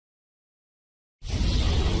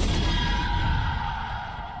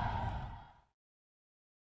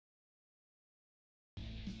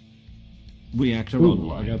Reactor Ooh,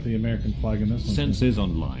 online. I got the American flag in this one. Sensors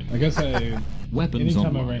online. I guess I... Weapons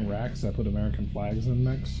anytime I online. bring racks, I put American flags in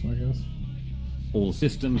mix, I guess. All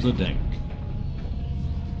systems are dank.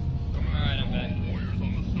 Alright, I'm back. Warriors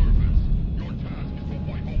on the surface. Your task is to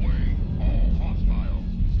wipe away all hostiles.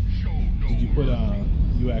 Show no Did you put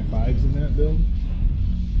UAC 5s in that build?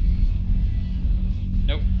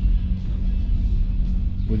 Nope.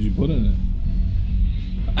 What did you put in it?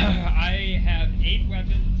 I have 8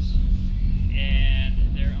 weapons,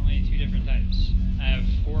 and they're only 2 different types. I have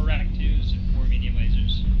 4 Rack 2s and 4 medium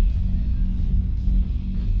lasers.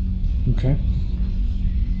 Okay.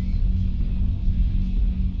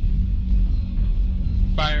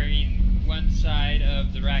 Firing one side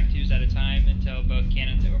of the Rack 2s at a time until both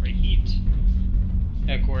cannons overheat.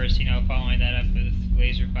 Of course, you know, following that up with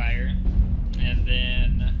laser fire. And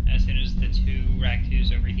then, as soon as the 2 Rack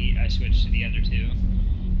 2s overheat, I switch to the other 2.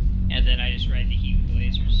 And then I just ride the heat with the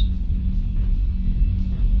lasers.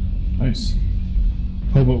 Nice.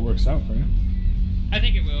 Hope it works out for you. I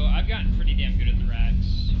think it will. I've gotten pretty damn good at the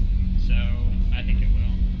racks, so I think it will.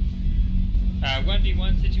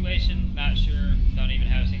 1v1 situation, not sure. Don't even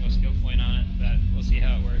have a single skill point on it, but we'll see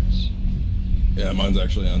how it works. Yeah, mine's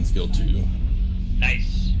actually on skill 2.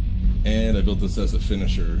 Nice. And I built this as a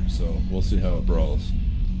finisher, so we'll see how it brawls.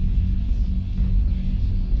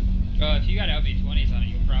 Well, if you got LB20s on it,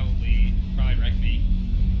 you'll probably wreck me.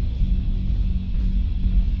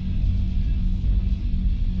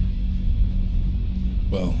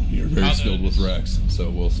 Well, you're very skilled with Rex, so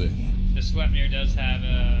we'll see. The Sleipnir does have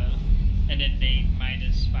an innate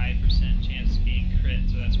minus 5% chance of being crit,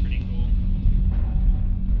 so that's pretty cool.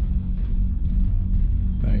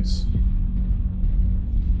 Nice.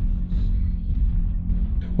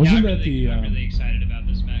 Wasn't that I'm really excited about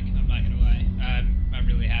this mech. I'm not gonna lie. I'm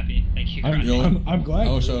really happy. Thank you. I'm glad.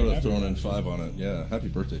 I wish I would have thrown in 5 on it. Yeah, happy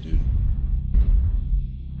birthday, dude.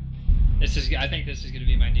 I think this is gonna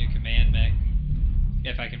be my new command mech.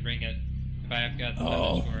 If I can bring it. If I have got the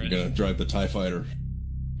weapons for it. You're gonna drive the TIE fighter.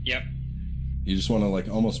 Yep. You just want to like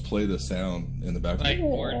almost play the sound in the background. Like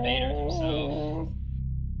Lord Vader himself.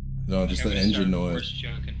 No, just the engine noise. Horse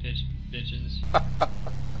choking bitches.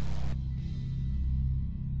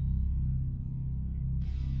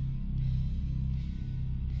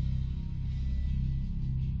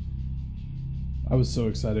 I was so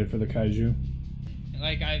excited for the Kaiju.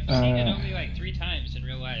 Like, I've seen it only like 3 times in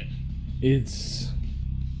real life. It's...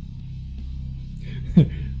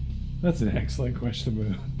 That's an excellent question,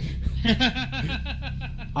 Moon.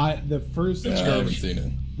 I haven't seen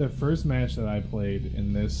it. The first match that I played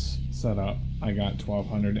in this setup, I got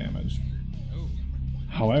 1200 damage. Oh.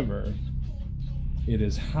 However, it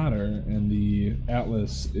is hotter and the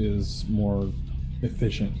Atlas is more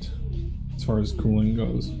efficient as far as cooling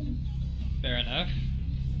goes. Fair enough.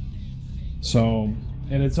 So,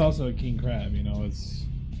 and it's also a king crab, you know, it's...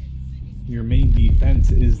 Your main defense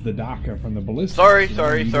is the DACA from the ballistics. Sorry.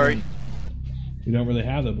 You don't really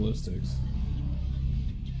have the ballistics.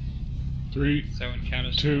 3, So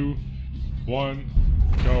 2, 1,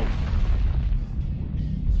 go.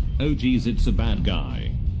 Oh geez, it's a bad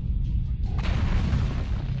guy.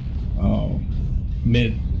 Oh.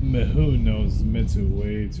 Mahoon knows Mitsu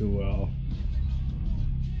way too well.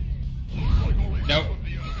 Nope.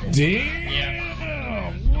 Damn!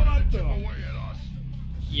 Yeah. What the?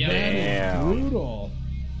 Yep. That's brutal.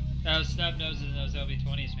 That was snub noses and those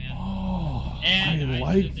LB20s, man. Oh, And I I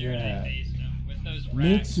like stood there and I that. faced them with those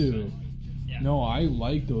racks. Mitsu. Yeah. No, I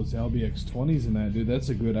like those LBX20s in that, dude. That's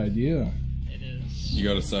a good idea. It is. You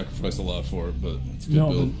gotta sacrifice a lot for it, but it's a good No,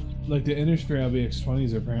 build. like the Innisphere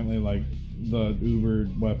LBX20s are apparently like the uber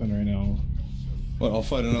weapon right now. Well, I'll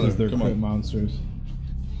fight another. Because they're Come crit on. monsters.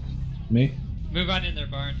 Me? Move on in there,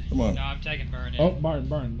 Barn. Come on. No, I'm taking Barn in. Oh, Barn.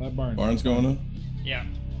 That Barn. Barnes going in? Yeah.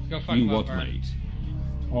 Go fuck You him up, what, Barn. mate?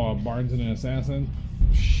 Oh, Barnes and an assassin?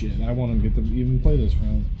 Shit, I want to get to even play this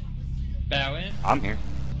round. Bow in. I'm here.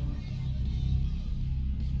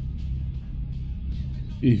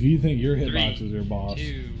 If you think your 3, hitboxes are boss,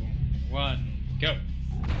 2, 1, go.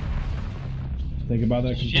 think about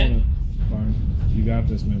that Shit. component, Barn. You got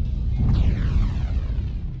this, man.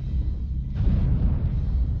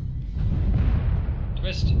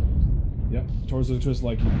 Twist. Yep, towards the twist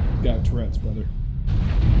like you got Tourette's, brother.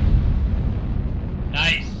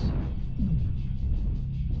 Nice.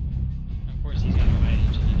 Of course he's got a white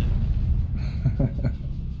engine in it.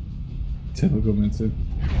 Typical Mitsu.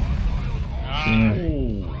 Ah. Yeah.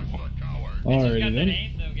 Mitch's Alrighty got that then.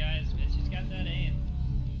 aim though, guys. Mitch's got that aim.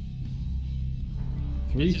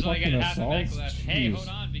 3 Mitch's only fucking got half a mech assaults? left. Hey, Jeez. hold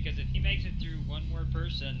on, because if he makes it through one more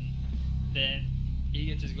person, then he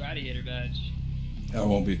gets his Gladiator badge. I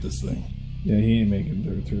won't beat this thing. Yeah, he ain't making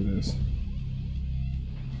through this.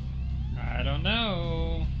 I don't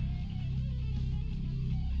know.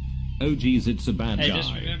 Oh geez, it's a bad Hey, guy.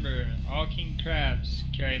 just remember, all king crabs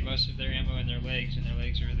carry most of their ammo in their legs, and their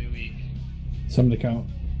legs are really weak. Something to count.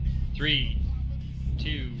 3,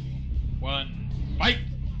 2, 1, fight!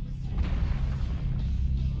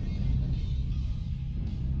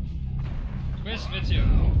 Twist, Mitsu.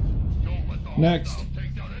 Don't let the Next. hostiles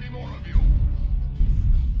take down any more of you.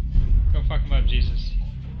 Go fuck him up, Jesus.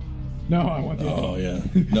 No, I want the. Oh, yeah.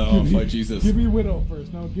 No, fight Jesus. Give me Widow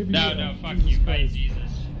first. No, give me No, Widow. no, fuck Jesus you, fight Christ. Jesus.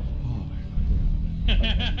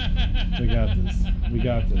 We got this. We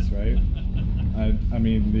got this, right? I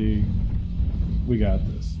mean, we got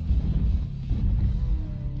this.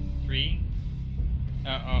 3. Oh,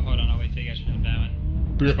 hold on, I'll wait till you guys are done bowing.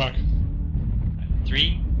 Be right back.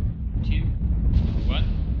 3, 2, 1,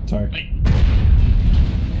 Sorry. fight!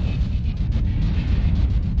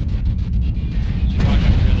 Should walk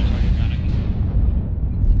up your other target, Chronic.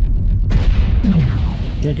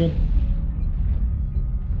 Drinking.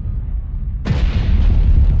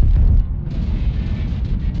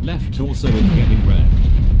 Left torso is getting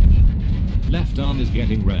wrecked. Left arm is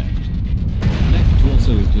getting wrecked. Left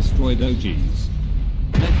torso is destroyed. Oh geez.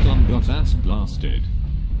 Left arm got ass blasted.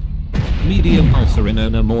 Medium ulcer in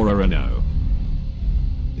Namora Renault.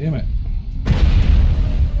 Damn it.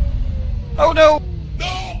 Oh no!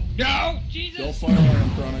 No! No! Don't Jesus! fire on him,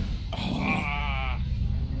 Chronic. Ah.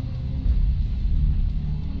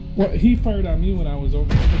 Well, he fired on me when I was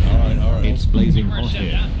over. Alright. It's blazing We're hot shut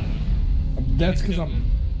here. down. That's because I'm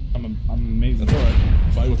amazing. That's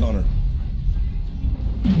alright. Fight with honor.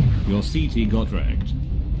 Your CT got wrecked.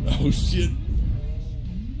 Oh, shit.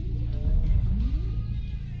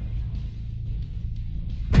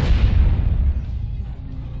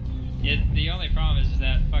 Yeah, the only problem is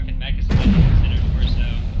that fucking mech is considered torso.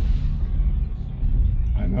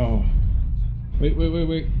 I know.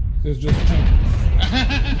 Wait. There's just a prank.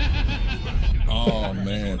 Oh,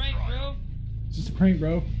 man. Right, bro? It's just a prank,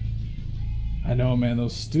 bro. I know, man.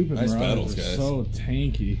 Those stupid Nice Marauders battles, are guys. so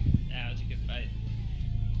tanky. Yeah, it was a good fight.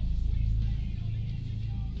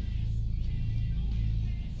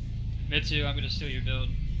 Mitsu, I'm gonna steal your build.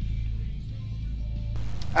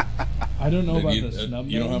 I don't know about you, the snub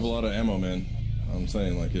you don't have a nose. lot of ammo, man. I'm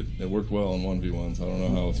saying, like, it worked well in 1v1s. I don't know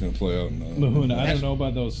how it's going to play out in Mahuna, I don't know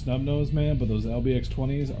about those snub nose, man, but those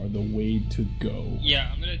LBX-20s are the way to go.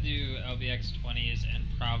 Yeah, I'm gonna do LBX 20s and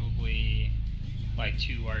probably like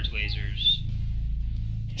 2 large lasers.